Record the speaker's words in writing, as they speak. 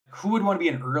Who would want to be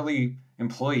an early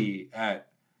employee at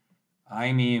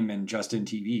iMeme and Justin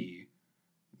TV?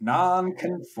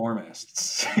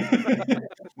 Nonconformists.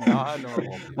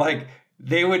 Non-normal people. Like,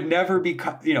 they would never be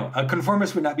caught, a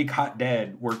conformist would not be caught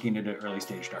dead working at an early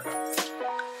stage startup.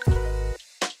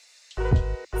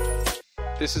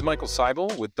 This is Michael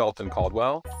Seibel with Dalton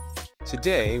Caldwell.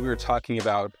 Today, we were talking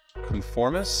about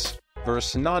conformists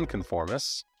versus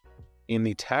nonconformists in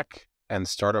the tech and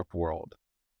startup world.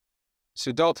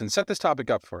 So Dalton, set this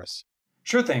topic up for us.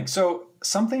 Sure thing. So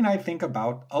something I think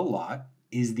about a lot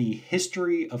is the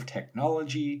history of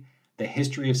technology, the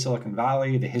history of Silicon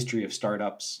Valley, the history of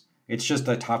startups. It's just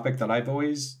a topic that I've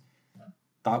always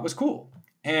thought was cool.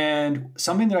 And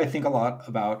something that I think a lot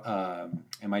about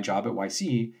in my job at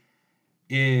YC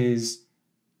is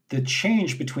the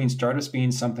change between startups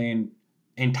being something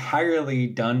entirely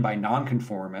done by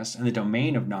nonconformists in the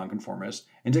domain of nonconformists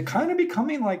into kind of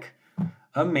becoming like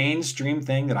a mainstream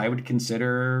thing that I would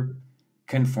consider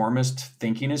conformist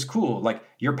thinking is cool. Like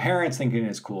your parents thinking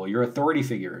is cool, your authority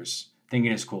figures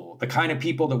thinking is cool. The kind of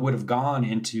people that would have gone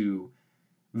into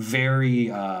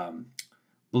very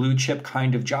blue chip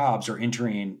kind of jobs or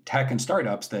entering tech and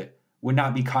startups that would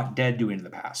not be caught dead doing in the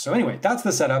past. So anyway, that's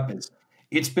the setup.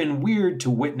 It's been weird to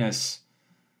witness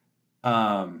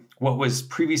what was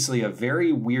previously a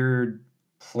very weird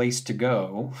place to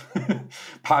go,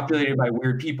 populated by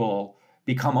weird people,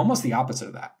 become almost the opposite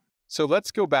of that. So let's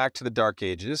go back to the dark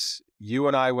ages. You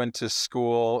and I went to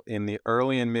school in the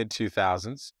early and mid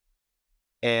 2000s.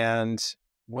 And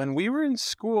when we were in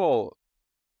school,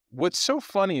 what's so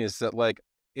funny is that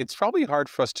it's probably hard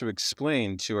for us to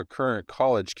explain to a current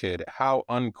college kid how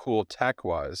uncool tech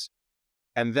was.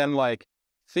 And then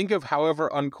think of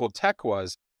however uncool tech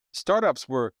was, startups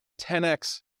were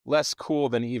 10x less cool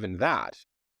than even that.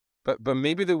 But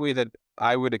maybe the way that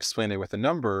I would explain it with a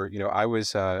number, I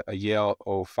was a Yale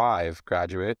 05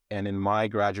 graduate, and in my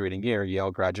graduating year,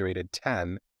 Yale graduated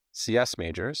 10 CS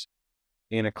majors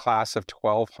in a class of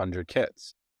 1,200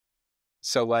 kids.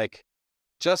 So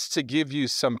just to give you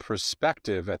some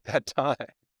perspective at that time,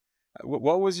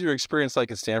 what was your experience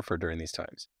like at Stanford during these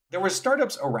times? There were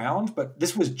startups around, but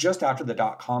this was just after the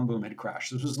dot-com boom had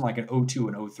crashed. This was in an 02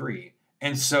 and 03.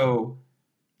 And so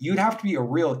you'd have to be a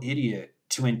real idiot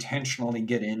to intentionally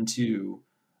get into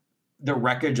the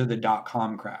wreckage of the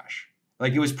dot-com crash.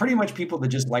 It was pretty much people that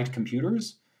just liked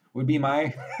computers, would be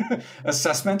my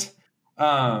assessment.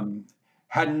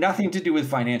 Had nothing to do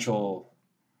with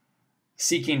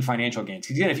seeking financial gains.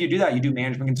 Because again, if you do that, you do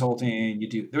management consulting,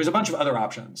 there was a bunch of other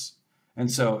options. And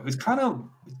so it was kind of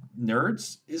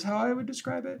nerds is how I would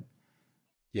describe it.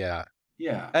 Yeah.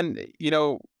 Yeah. And,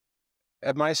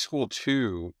 at my school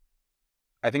too,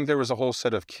 I think there was a whole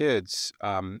set of kids,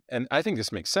 and I think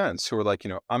this makes sense, who were I'm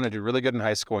going to do really good in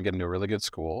high school and get into a really good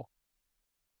school.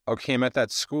 Okay, I'm at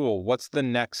that school. What's the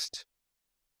next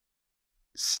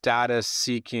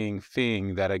status-seeking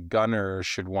thing that a gunner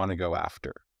should want to go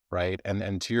after, right?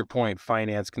 And to your point,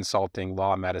 finance, consulting,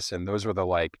 law, medicine, those were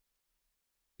the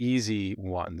easy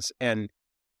ones. And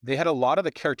they had a lot of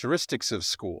the characteristics of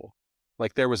school.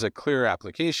 There was a clear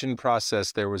application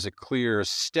process. There was a clear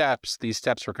steps. These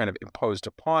steps were kind of imposed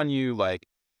upon you.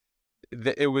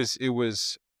 It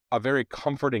was a very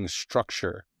comforting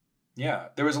structure. Yeah.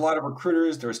 There was a lot of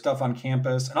recruiters. There was stuff on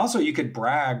campus. And also you could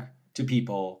brag to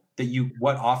people that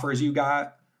what offers you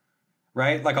got,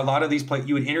 right? A lot of these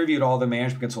you would interview at all the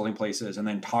management consulting places and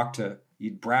then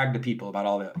you'd brag to people about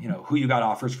all the, who you got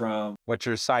offers from. What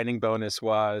your signing bonus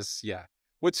was. Yeah.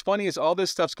 What's funny is all this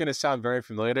stuff's going to sound very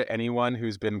familiar to anyone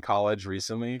who's been in college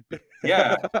recently.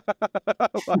 Yeah.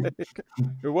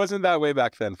 It wasn't that way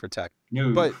back then for tech.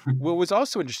 No. But what was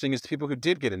also interesting is the people who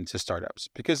did get into startups,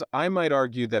 because I might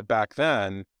argue that back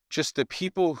then, just the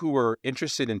people who were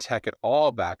interested in tech at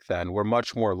all back then were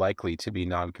much more likely to be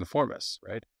nonconformists,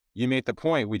 right? You made the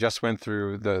point, we just went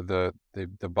through the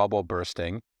bubble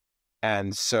bursting.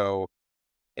 And so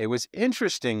it was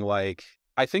interesting,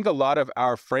 I think a lot of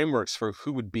our frameworks for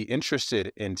who would be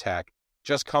interested in tech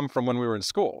just come from when we were in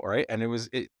school, right? And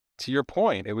to your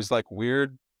point, it was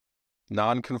weird,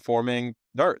 non-conforming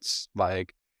nerds.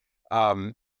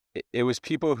 It was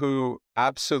people who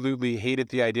absolutely hated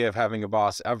the idea of having a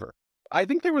boss ever. I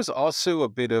think there was also a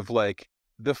bit of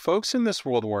the folks in this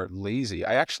world weren't lazy.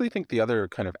 I actually think the other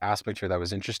kind of aspect here that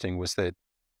was interesting was that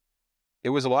it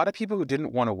was a lot of people who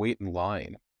didn't want to wait in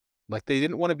line. They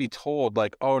didn't want to be told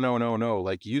oh,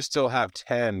 no. You still have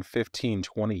 10, 15,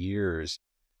 20 years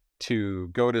to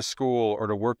go to school or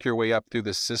to work your way up through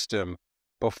the system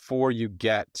before you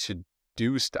get to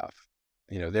do stuff.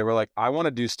 They were I want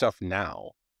to do stuff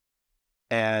now.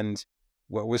 And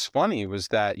what was funny was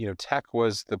that, tech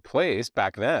was the place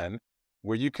back then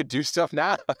where you could do stuff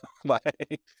now.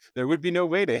 Like there would be no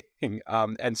waiting.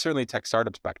 And certainly tech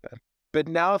startups back then. But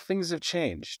now things have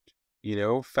changed.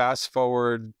 Fast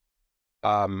forward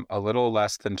a little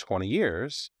less than 20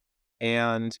 years,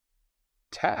 and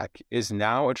tech is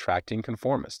now attracting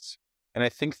conformists. And I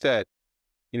think that,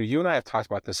 you and I have talked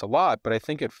about this a lot, but I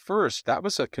think at first that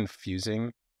was a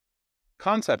confusing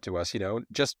concept to us,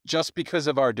 just because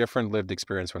of our different lived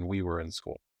experience when we were in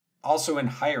school. Also in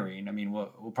hiring, I mean,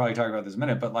 we'll probably talk about this in a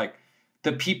minute, but like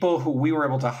the people who we were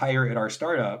able to hire at our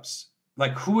startups,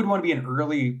 like who would want to be an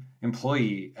early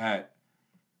employee at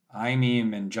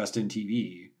iMeme and Justin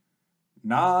TV?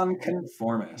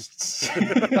 Non-conformists.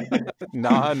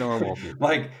 Non-normal people.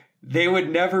 Like they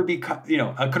would never be caught,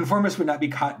 a conformist would not be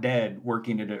caught dead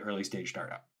working at an early stage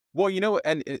startup. Well,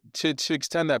 and to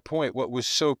extend that point, what was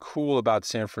so cool about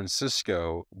San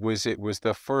Francisco was it was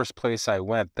the first place I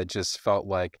went that just felt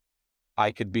like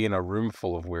I could be in a room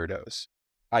full of weirdos.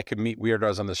 I could meet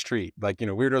weirdos on the street. Like,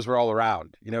 weirdos were all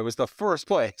around. It was the first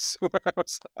place where I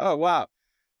was like, oh, wow.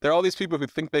 There are all these people who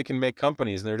think they can make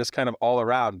companies and they're just kind of all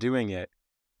around doing it.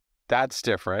 That's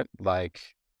different. Like,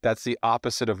 that's the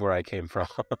opposite of where I came from.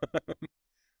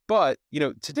 But,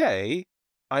 today,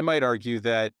 I might argue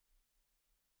that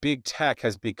big tech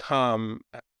has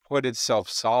put itself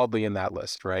solidly in that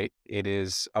list, right? It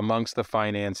is amongst the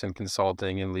finance and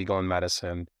consulting and legal and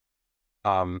medicine.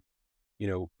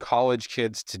 College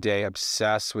kids today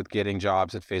obsess with getting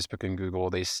jobs at Facebook and Google.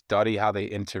 They study how they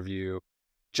interview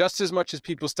just as much as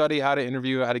people study how to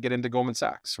interview, how to get into Goldman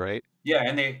Sachs, right? Yeah.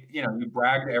 And they, you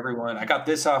brag to everyone, I got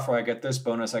this offer, I got this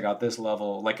bonus, I got this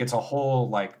level. Like it's a whole,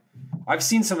 like, I've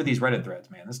seen some of these Reddit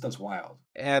threads, man. This stuff's wild.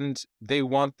 And they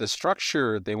want the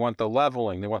structure, they want the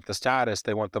leveling, they want the status,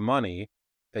 they want the money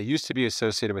that used to be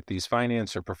associated with these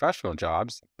finance or professional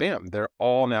jobs. Bam, they're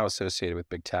all now associated with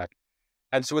big tech.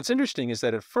 And so what's interesting is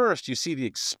that at first you see the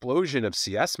explosion of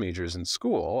CS majors in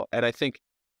school. And I think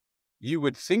you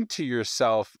would think to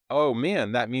yourself, oh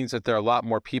man, that means that there are a lot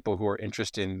more people who are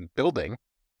interested in building.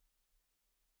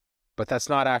 But that's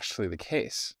not actually the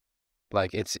case.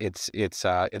 Like it's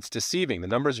deceiving. The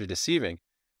numbers are deceiving.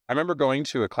 I remember going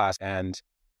to a class and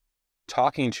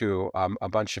talking to a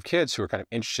bunch of kids who were kind of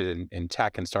interested in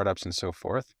tech and startups and so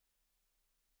forth.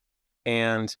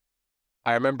 And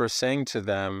I remember saying to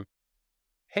them,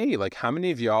 hey, like how many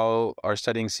of y'all are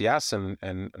studying CS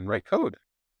and write code?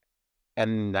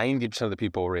 And 90% of the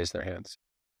people raised their hands.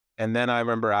 And then I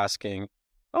remember asking,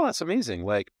 oh, that's amazing.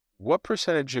 Like, what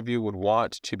percentage of you would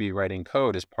want to be writing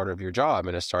code as part of your job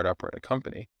in a startup or in a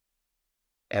company?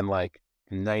 And like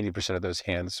 90% of those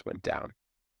hands went down.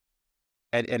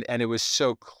 And it was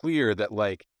so clear that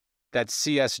like that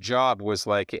CS job was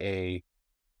like a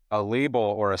label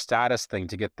or a status thing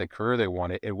to get the career they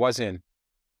wanted. It wasn't,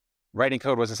 writing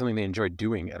code wasn't something they enjoyed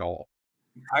doing at all.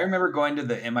 I remember going to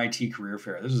the MIT career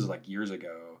fair. This was like years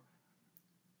ago.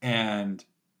 And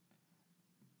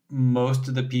most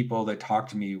of the people that talked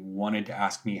to me wanted to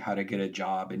ask me how to get a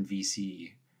job in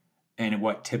VC and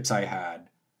what tips I had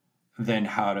than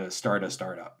how to start a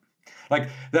startup. Like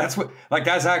that's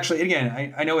actually,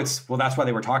 again, I know that's why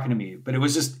they were talking to me, but it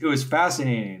was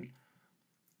fascinating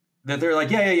that they're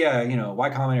like, yeah, Y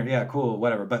Combinator, yeah, cool,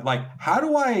 whatever. But like, how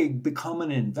do I become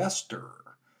an investor?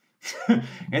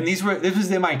 And this was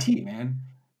the MIT, man.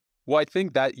 Well, I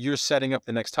think that you're setting up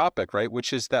the next topic, right?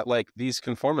 Which is that like these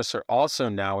conformists are also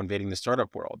now invading the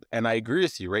startup world. And I agree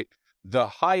with you, right? The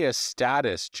highest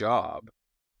status job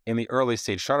in the early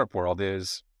stage startup world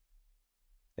is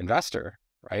investor,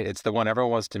 right? It's the one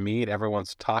everyone wants to meet, everyone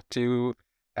wants to talk to,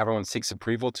 everyone seeks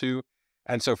approval to.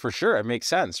 And so for sure, it makes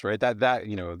sense, right? That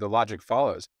the logic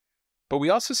follows. But we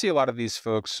also see a lot of these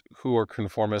folks who are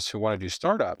conformists who want to do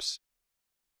startups,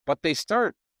 but they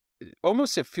start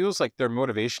almost, it feels like their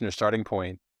motivation or starting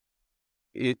point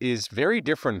is very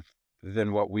different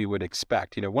than what we would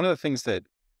expect. One of the things that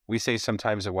we say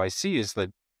sometimes at YC is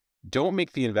that don't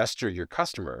make the investor your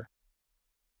customer.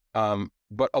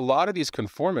 But a lot of these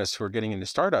conformists who are getting into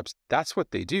startups, that's what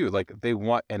they do. Like they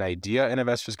want an idea an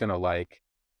investor's going to like.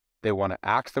 They want to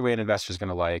act the way an investor's going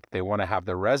to like. They want to have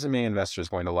the resume an investor's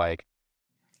going to like.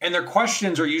 And their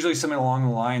questions are usually something along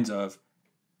the lines of,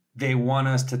 they want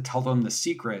us to tell them the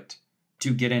secret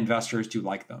to get investors to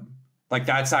like them. Like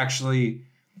that's what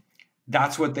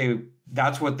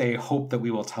they hope that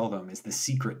we will tell them is the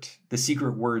secret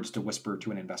words to whisper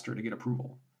to an investor to get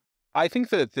approval. I think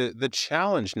that the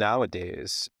challenge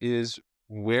nowadays is,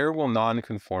 where will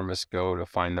nonconformists go to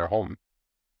find their home?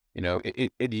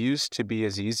 It used to be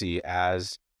as easy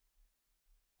as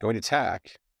going to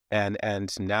tech, and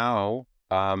now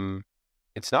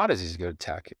it's not as easy to go to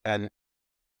tech. And,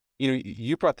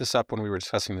 you brought this up when we were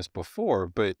discussing this before,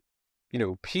 but,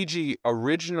 PG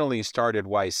originally started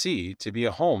YC to be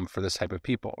a home for this type of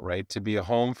people, right? To be a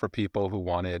home for people who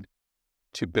wanted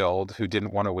to build, who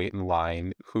didn't want to wait in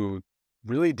line, who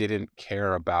really didn't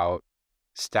care about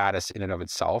status in and of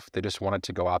itself. They just wanted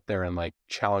to go out there and like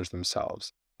challenge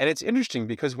themselves. And it's interesting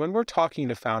because when we're talking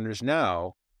to founders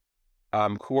now,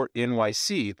 who are in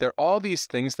YC, there are all these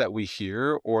things that we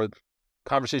hear or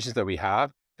conversations that we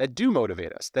have that do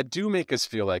motivate us, that do make us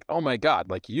feel like, oh my God,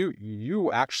 like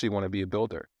you actually want to be a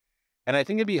builder. And I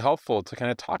think it'd be helpful to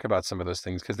kind of talk about some of those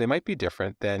things because they might be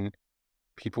different than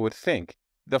people would think.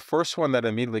 The first one that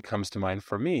immediately comes to mind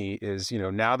for me is,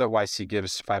 now that YC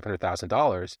gives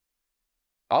 $500,000,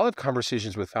 I'll have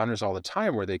conversations with founders all the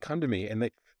time where they come to me and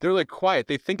they're like quiet.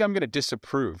 They think I'm going to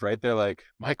disapprove, right? They're like,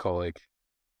 Michael, like,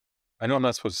 I know I'm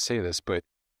not supposed to say this, but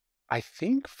I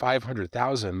think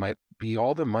 500,000 might be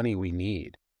all the money we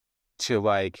need to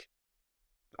like,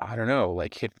 I don't know,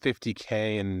 like hit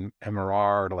 50K in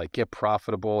MRR to like get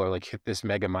profitable or like hit this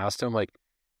mega milestone. Like,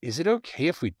 is it okay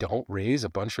if we don't raise a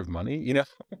bunch of money?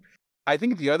 I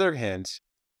think the other hand,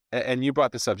 and you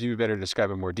brought this up, you'd better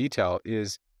describe in more detail,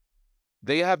 is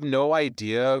they have no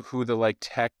idea who the like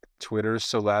tech Twitter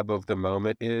celeb of the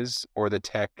moment is or the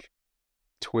tech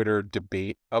Twitter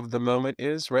debate of the moment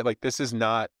is, right? Like this is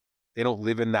not, they don't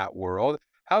live in that world.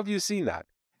 How have you seen that?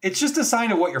 It's just a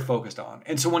sign of what you're focused on.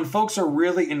 And so when folks are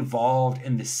really involved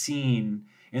in the scene,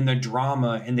 in the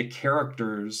drama, in the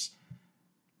characters,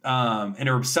 and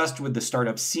are obsessed with the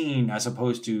startup scene as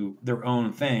opposed to their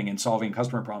own thing and solving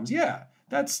customer problems, yeah,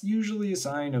 that's usually a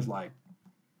sign of like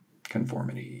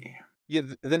conformity. Yeah,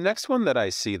 the next one that I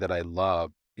see that I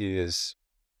love is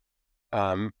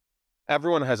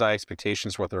everyone has high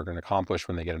expectations for what they're going to accomplish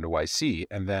when they get into YC.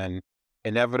 And then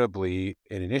inevitably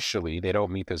and initially, they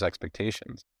don't meet those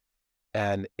expectations.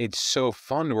 And it's so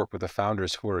fun to work with the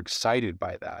founders who are excited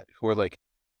by that, who are like,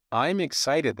 I'm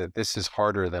excited that this is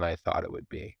harder than I thought it would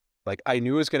be. Like I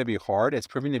knew it was going to be hard. It's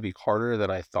proving to be harder than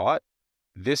I thought.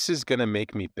 This is going to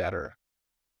make me better.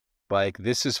 Like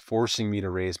this is forcing me to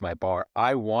raise my bar.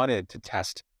 I wanted to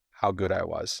test how good I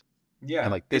was. Yeah.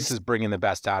 And like, this is bringing the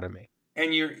best out of me.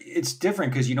 And it's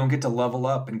different because you don't get to level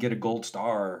up and get a gold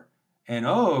star and,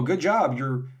 oh, good job.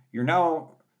 You're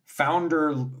now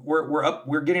founder.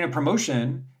 We're getting a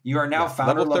promotion. You are now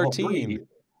founder level 13.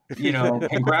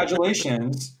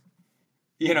 Congratulations.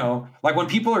 Like when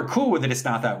people are cool with it, it's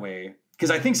not that way.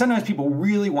 Because I think sometimes people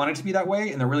really want it to be that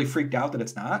way and they're really freaked out that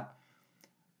it's not.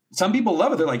 Some people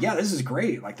love it. They're like, yeah, this is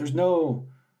great. Like there's no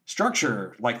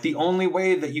structure. Like the only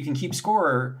way that you can keep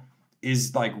score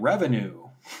is like revenue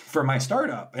for my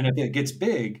startup. And if it gets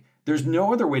big, there's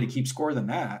no other way to keep score than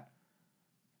that.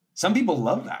 Some people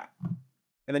love that.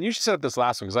 And then you should set up this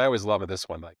last one because I always love this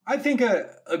one. Like I think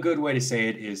a good way to say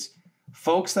it is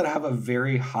folks that have a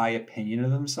very high opinion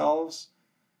of themselves.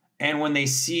 And when they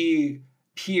see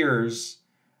peers,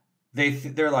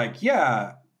 they're like,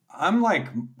 yeah, I'm like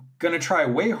going to try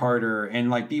way harder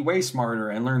and like be way smarter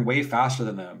and learn way faster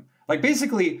than them. Like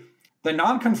basically the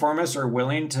nonconformists are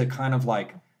willing to kind of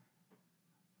like,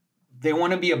 they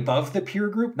want to be above the peer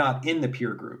group, not in the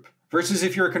peer group. Versus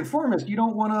if you're a conformist, you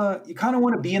kind of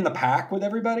want to be in the pack with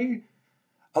everybody.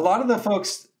 A lot of the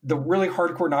folks, the really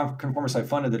hardcore nonconformists I've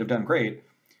funded that have done great,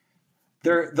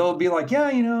 they'll be like, yeah,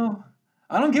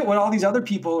 I don't get what all these other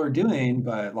people are doing,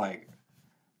 but like,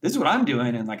 this is what I'm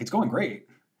doing. And like, it's going great.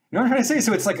 You know what I'm trying to say?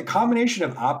 So it's like a combination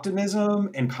of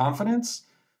optimism and confidence.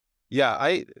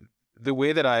 Yeah. The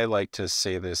way that I like to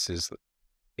say this is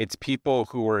it's people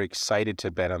who are excited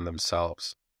to bet on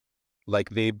themselves.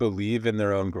 Like they believe in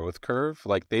their own growth curve.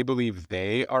 Like they believe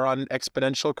they are on an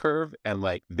exponential curve and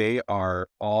like they are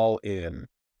all in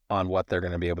on what they're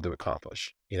going to be able to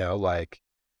accomplish. Like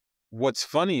what's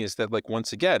funny is that like,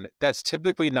 once again, that's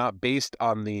typically not based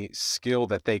on the skill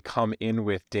that they come in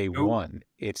with day one.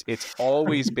 It's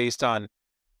always based on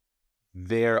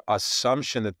their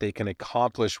assumption that they can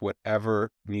accomplish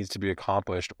whatever needs to be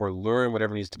accomplished or learn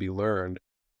whatever needs to be learned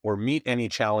or meet any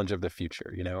challenge of the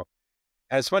future, And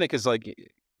it's funny because like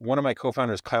one of my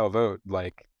co-founders, Kyle Vogt,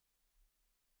 like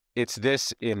it's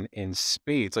this in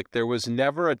spades. Like there was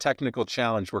never a technical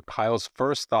challenge where Kyle's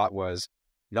first thought was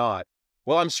not,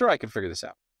 well, I'm sure I can figure this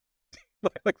out.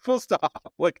 like full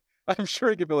stop. Like I'm sure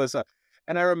I can figure this out.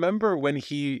 And I remember when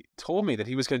he told me that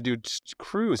he was going to do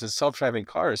Cruise and self-driving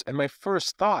cars. And my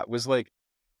first thought was like,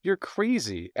 you're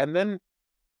crazy. And then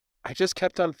I just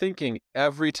kept on thinking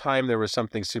every time there was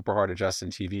something super hard to adjust in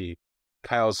TV,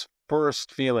 Kyle's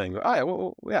first feeling,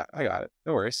 yeah, I got it.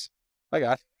 No worries. I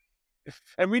got it.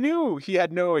 And we knew he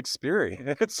had no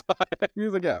experience. He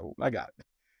was like, yeah, I got it.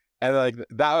 And like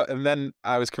that, and then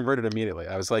I was converted immediately.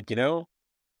 I was like,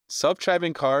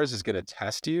 self-driving cars is going to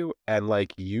test you, and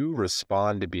like you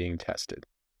respond to being tested.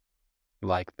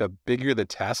 Like the bigger the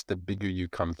test, the bigger you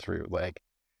come through. Like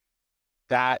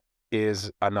that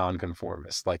is a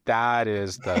nonconformist. Like that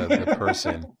is the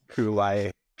person who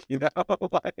like,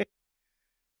 like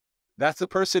that's the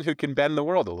person who can bend the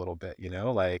world a little bit,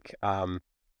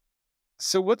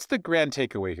 so what's the grand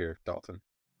takeaway here, Dalton?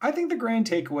 I think the grand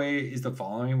takeaway is the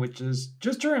following, which is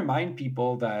just to remind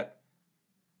people that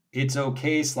it's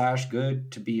okay /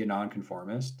 good to be a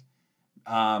nonconformist.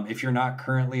 If you're not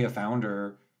currently a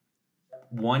founder,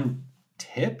 one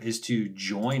tip is to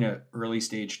join an early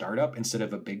stage startup instead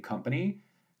of a big company,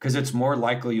 because it's more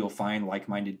likely you'll find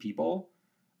like-minded people.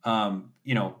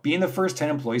 Being the first 10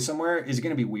 employees somewhere is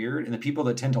going to be weird. And the people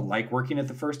that tend to like working at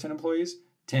the first 10 employees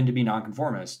tend to be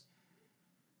nonconformist,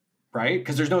 right?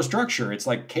 Because there's no structure. It's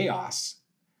like chaos.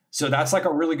 So that's like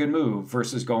a really good move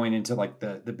versus going into like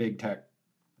the big tech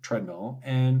treadmill.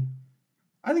 And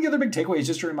I think the other big takeaway is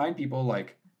just to remind people,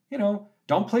 like,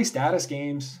 don't play status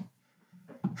games.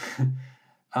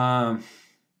 Or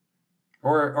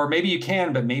maybe you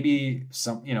can, but maybe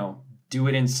do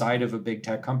it inside of a big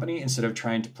tech company instead of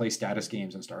trying to play status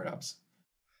games and startups.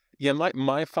 Yeah,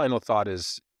 my final thought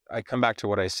is I come back to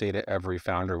what I say to every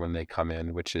founder when they come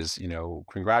in, which is,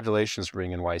 congratulations for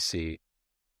being in YC.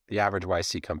 The average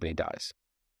YC company dies.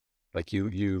 Like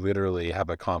you literally have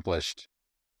accomplished,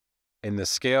 in the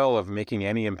scale of making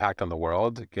any impact on the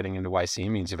world, getting into YC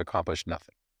means you've accomplished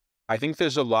nothing. I think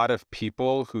there's a lot of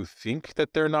people who think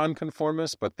that they're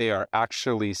nonconformists, but they are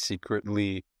actually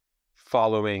secretly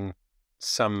following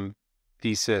some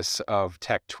thesis of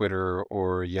tech Twitter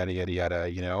or yada, yada,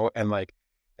 yada, and like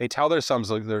they tell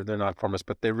themselves like they're nonconformists,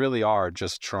 but they really are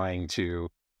just trying to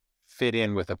fit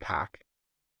in with a pack.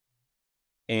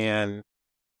 And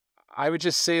I would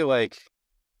just say, like,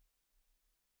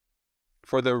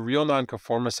 for the real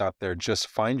nonconformists out there, just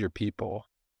find your people.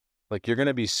 Like, you're going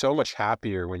to be so much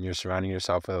happier when you're surrounding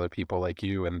yourself with other people like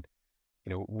you. And,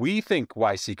 we think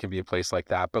YC can be a place like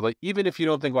that. But like, even if you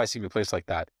don't think YC can be a place like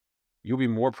that, you'll be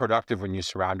more productive when you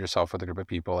surround yourself with a group of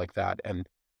people like that. And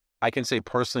I can say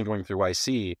personally, going through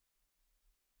YC,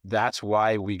 that's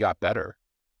why we got better,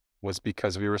 was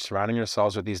because we were surrounding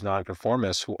ourselves with these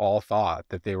nonconformists who all thought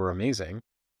that they were amazing.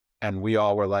 And we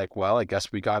all were like, well, I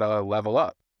guess we got to level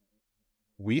up.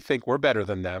 We think we're better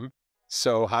than them.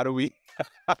 So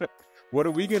what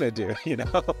are we going to do?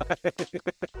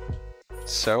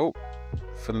 So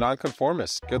for the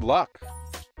nonconformists, good luck.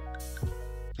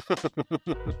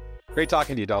 Great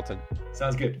talking to you, Dalton.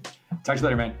 Sounds good. Talk to you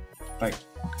later, man. Bye.